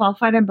just get him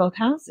qualified on both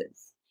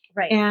houses?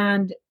 Right.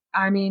 And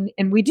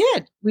and we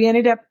did. We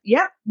ended up, we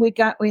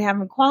have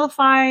him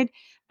qualified.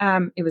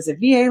 It was a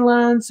VA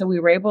loan, so we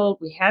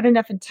had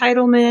enough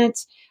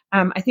entitlement.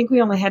 I think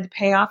we only had to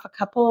pay off a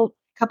couple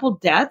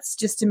debts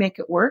just to make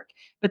it work,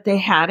 but they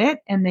had it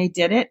and they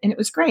did it and it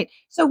was great.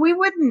 So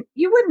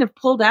you wouldn't have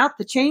pulled out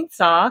the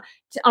chainsaw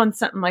on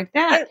something like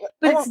that,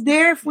 but it's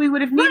there if we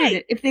would have needed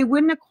it. If they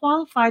wouldn't have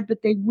qualified,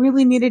 but they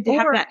really needed to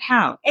have that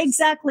house.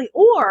 Exactly.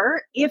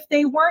 Or if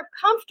they weren't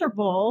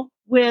comfortable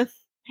with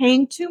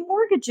paying 2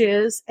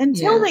 mortgages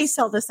until they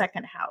sell the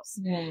second house.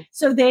 Yeah.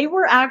 So they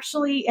were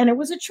actually, and it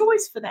was a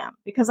choice for them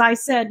because I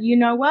said, you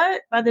know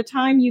what, by the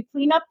time you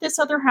clean up this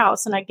other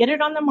house and I get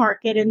it on the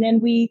market and then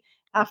we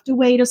have to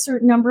wait a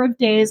certain number of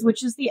days,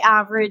 which is the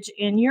average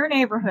in your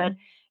neighborhood,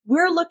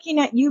 we're looking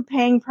at you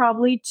paying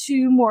probably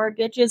 2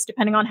 mortgages,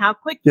 depending on how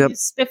quick you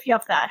spiffy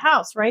up that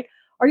house, right?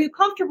 Are you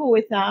comfortable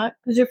with that?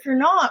 Because if you're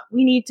not,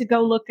 we need to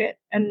go look at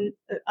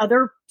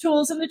other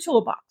tools in the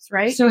toolbox,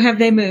 right? So have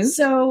they moved?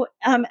 So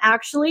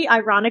actually,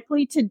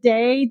 ironically,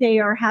 today they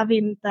are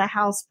having the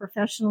house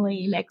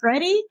professionally make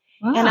ready.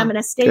 Wow. And I'm going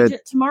to stage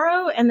it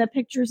tomorrow and the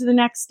pictures are the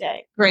next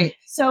day. Great.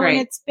 So Great.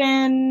 And it's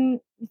been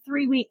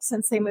 3 weeks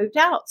since they moved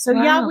out. So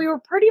yeah, we were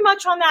pretty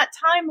much on that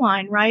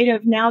timeline, right?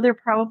 Of now they're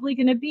probably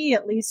going to be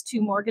at least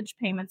 2 mortgage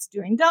payments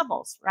doing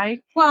doubles,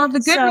 right? Well, the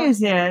good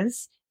news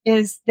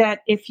is that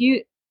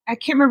I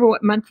can't remember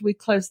what month we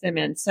closed them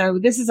in. So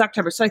this is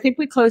October. So I think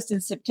we closed in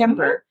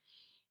September.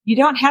 Mm-hmm. You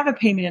don't have a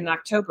payment in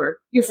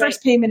October. Your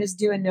first payment is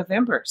due in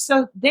November.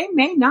 So they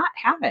may not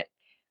have it.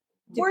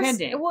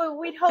 Depending. Well,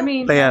 we'd hope.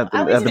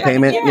 The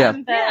payment.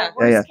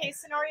 Worst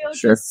case scenario,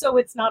 just so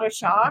it's not a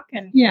shock.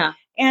 And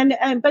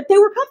but they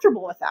were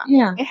comfortable with that.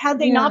 Yeah. Had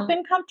they not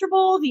been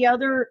comfortable, the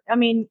other,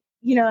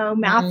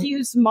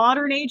 Matthew's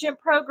Modern Agent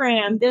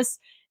program, this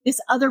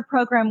other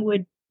program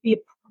would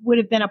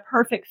have been a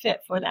perfect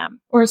fit for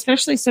them. Or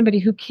especially somebody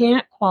who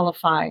can't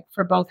qualify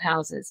for both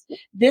houses.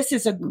 This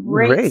is a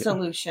great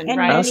solution, and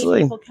right?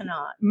 Many people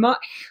cannot.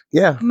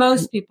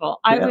 Most people.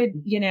 I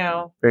would,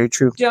 very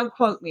true. Don't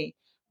quote me,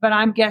 but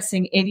I'm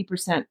guessing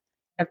 80%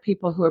 of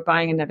people who are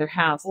buying another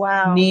house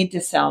need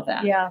to sell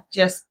that.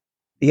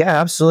 Yeah,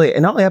 absolutely.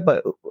 And not only that,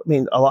 but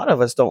a lot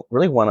of us don't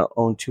really want to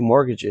own 2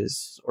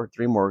 mortgages or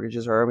 3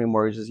 mortgages or how many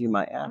mortgages you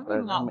might have.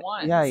 Not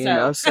one.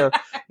 Yeah, so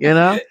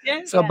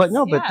that's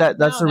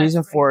the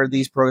reason for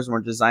these programs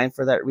were designed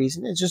for that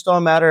reason. It's just all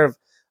a matter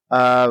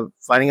of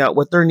finding out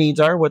what their needs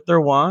are, what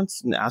their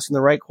wants, and asking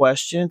the right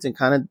questions and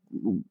kind of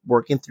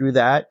working through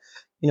that.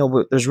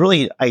 There's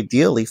really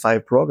ideally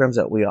 5 programs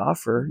that we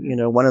offer,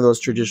 one of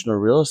those traditional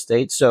real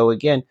estate. So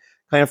again,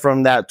 kind of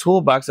from that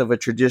toolbox of a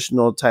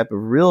traditional type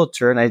of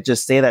realtor. And I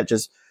just say that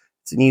it's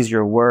an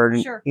easier word,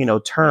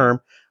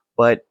 term.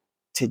 But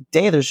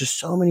today there's just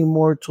so many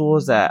more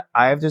tools that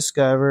I've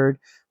discovered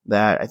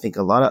that I think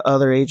a lot of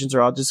other agents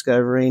are all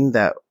discovering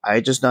that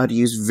I just know how to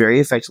use very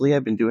effectively.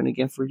 I've been doing it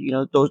again for,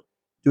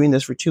 doing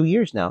this for 2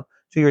 years now,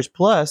 2 years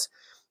plus.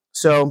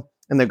 So,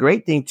 and the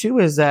great thing too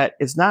is that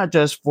it's not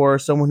just for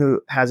someone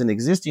who has an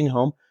existing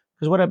home,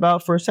 because what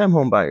about first-time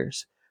home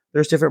buyers?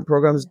 There's different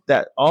programs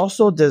that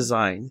also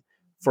design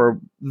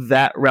for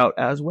that route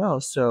as well.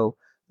 So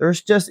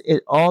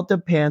it all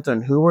depends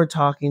on who we're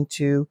talking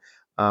to,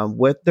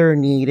 what their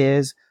need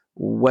is,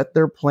 what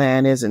their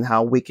plan is, and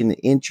how we can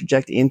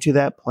interject into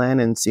that plan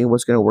and see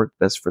what's going to work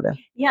best for them.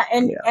 Yeah.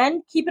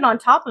 And keep it on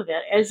top of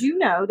it. As you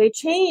know, they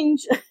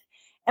change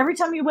every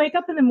time you wake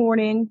up in the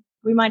morning.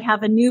 We might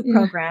have a new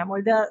program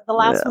or the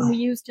last one we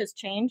used has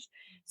changed.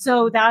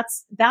 So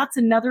that's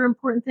another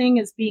important thing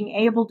is being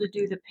able to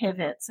do the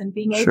pivots and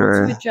being able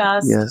to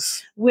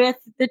adjust with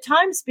the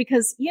times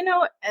because,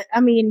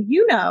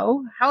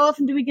 how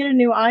often do we get a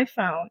new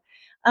iPhone?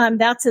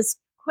 That's as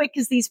quick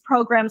as these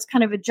programs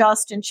kind of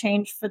adjust and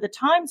change for the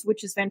times,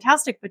 which is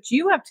fantastic, but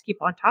you have to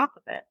keep on top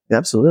of it.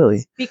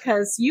 Absolutely.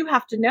 Because you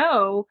have to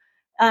know,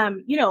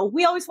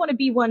 we always want to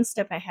be one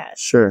step ahead.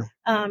 Sure.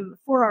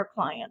 For our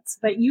clients,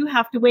 but you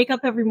have to wake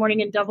up every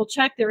morning and double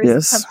check there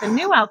isn't something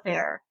new out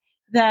there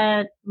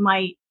that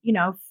might,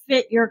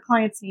 fit your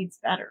client's needs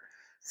better.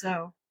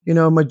 So,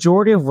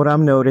 majority of what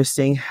I'm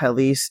noticing, at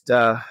least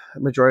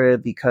majority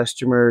of the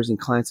customers and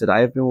clients that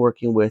I've been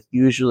working with,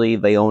 usually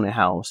they own a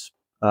house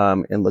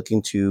and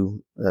looking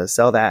to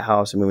sell that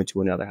house and move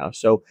into another house.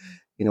 So,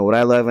 what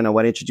I love and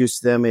what I introduce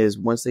to them is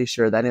once they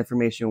share that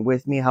information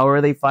with me,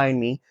 however they find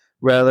me,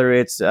 whether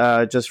it's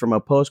just from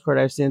a postcard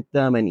I sent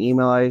them, an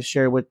email I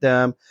shared with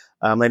them,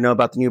 they know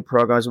about the new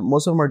programs.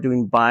 Most of them are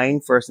doing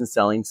buying first and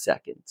selling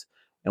second.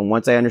 And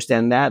once I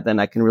understand that, then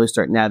I can really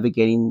start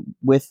navigating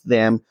with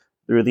them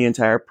through the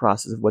entire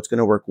process of what's going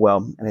to work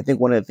well. And I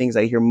think one of the things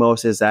I hear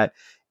most is that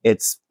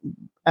it's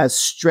as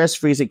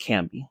stress-free as it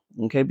can be.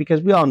 Okay,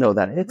 because we all know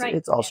that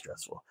it's all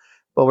stressful,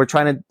 but we're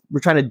trying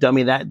to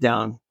dummy that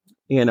down,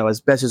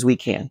 as best as we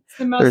can. It's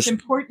the most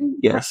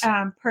important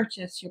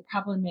purchase you're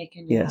probably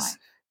making in your life.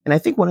 And I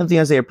think one of the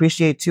things they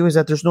appreciate too is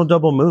that there's no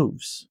double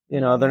moves.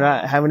 They're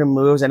not having to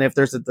move. And if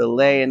there's a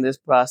delay in this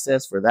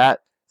process for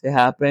that to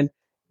happen,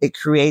 it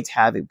creates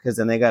havoc because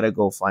then they got to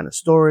go find a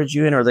storage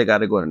unit or they got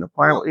to go to an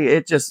apartment. Well,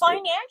 It just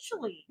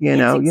financially,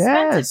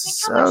 yes,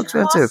 think how much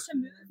expensive. It costs to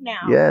move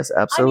now. Yes,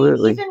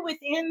 absolutely. Even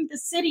within the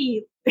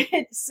city,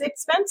 it's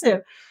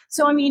expensive.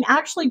 So,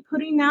 actually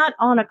putting that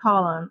on a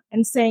column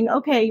and saying,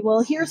 okay,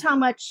 well, here's how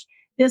much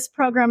this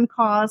program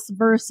costs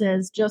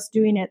versus just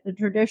doing it the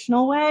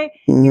traditional way.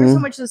 Here's how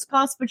much this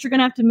costs, but you're going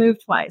to have to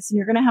move twice and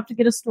you're going to have to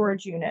get a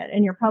storage unit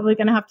and you're probably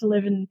going to have to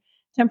live in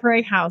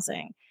temporary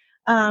housing.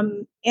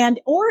 Or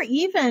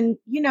even,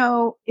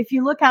 if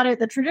you look at it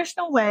the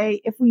traditional way,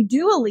 if we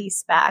do a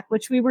lease back,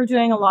 which we were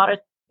doing a lot of,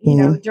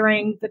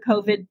 during the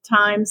COVID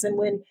times and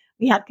when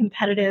we had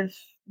competitive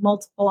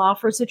multiple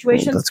offer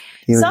situations,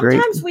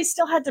 sometimes we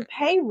still had to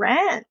pay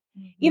rent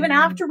even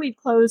after we'd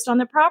closed on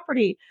the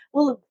property.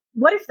 Well,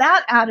 what if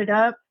that added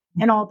up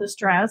and all the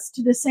stress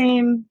to the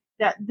same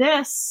that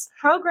this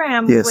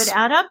program would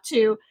add up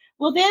to?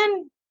 Well,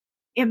 then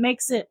it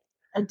makes it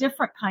a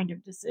different kind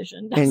of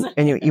decision.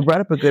 And you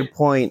brought up a good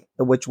point,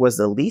 which was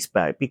the lease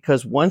back,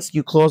 because once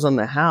you close on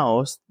the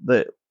house,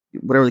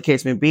 whatever the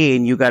case may be,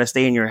 and you got to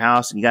stay in your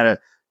house and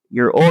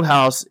your old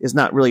house is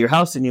not really your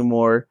house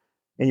anymore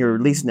and you're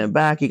leasing it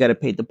back, you got to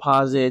pay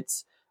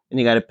deposits and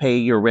you got to pay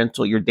your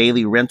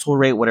daily rental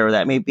rate, whatever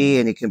that may be.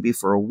 And it can be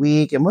for a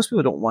week. And most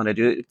people don't want to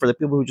do it for the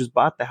people who just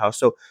bought the house.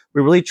 So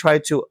we really try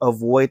to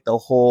avoid that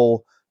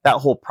whole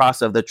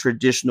process of the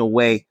traditional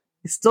way.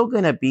 It's still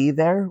going to be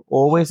there.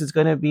 Always it's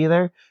going to be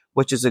there,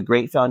 which is a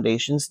great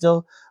foundation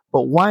still.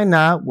 But why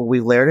not, when we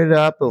layered it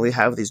up and we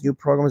have these new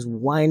programs,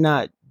 why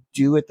not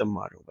do it the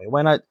modern way?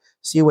 Why not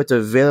see what's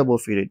available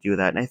for you to do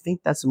that? And I think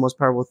that's the most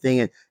powerful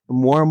thing. And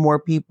more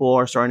people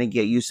are starting to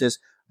get used to this.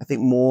 I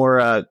think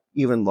more,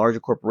 even larger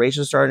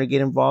corporations starting to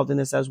get involved in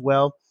this as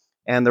well.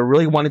 And they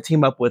really want to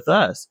team up with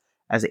us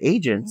as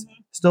agents,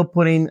 still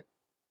putting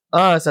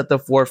us at the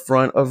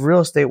forefront of real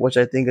estate, which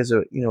I think is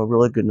a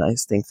really good,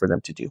 nice thing for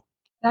them to do.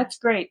 That's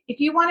great. If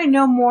you want to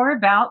know more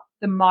about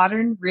the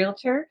modern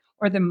realtor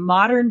or the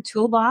modern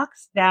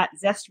toolbox that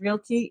Zest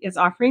Realty is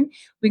offering,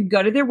 we can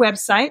go to their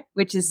website,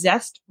 which is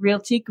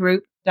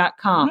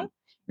zestrealtygroup.com.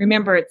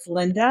 Remember, it's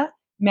Linda,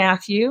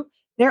 Matthew.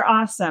 They're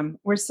awesome.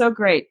 We're so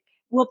great.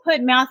 We'll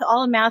put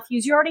all of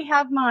Matthew's. You already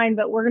have mine,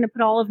 but we're going to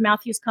put all of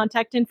Matthew's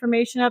contact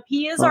information up.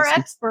 He is our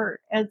expert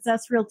at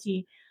Zest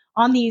Realty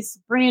on these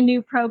brand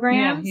new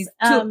programs. Yeah, he's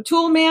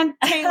Toolman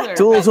Taylor.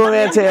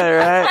 Toolman Taylor,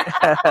 right?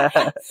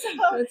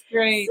 That's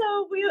great.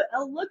 So we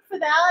look for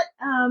that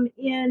on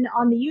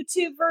the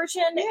YouTube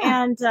version,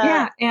 and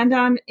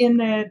in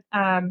the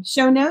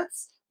show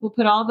notes. We'll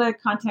put all the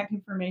contact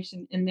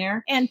information in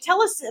there. And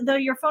tell us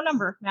your phone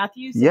number,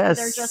 Matthew, so yes.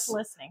 They're just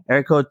listening.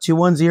 Area code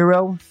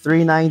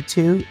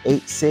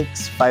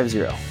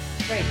 210-392-8650.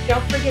 Great.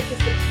 Don't forget to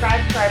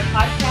subscribe to our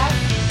podcast.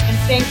 And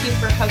thank you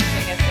for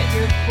hosting us at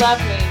your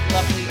lovely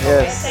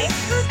yes. Thanks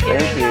for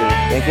Thank you.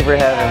 Thank you for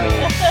having me.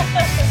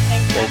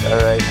 Thanks. All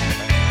right.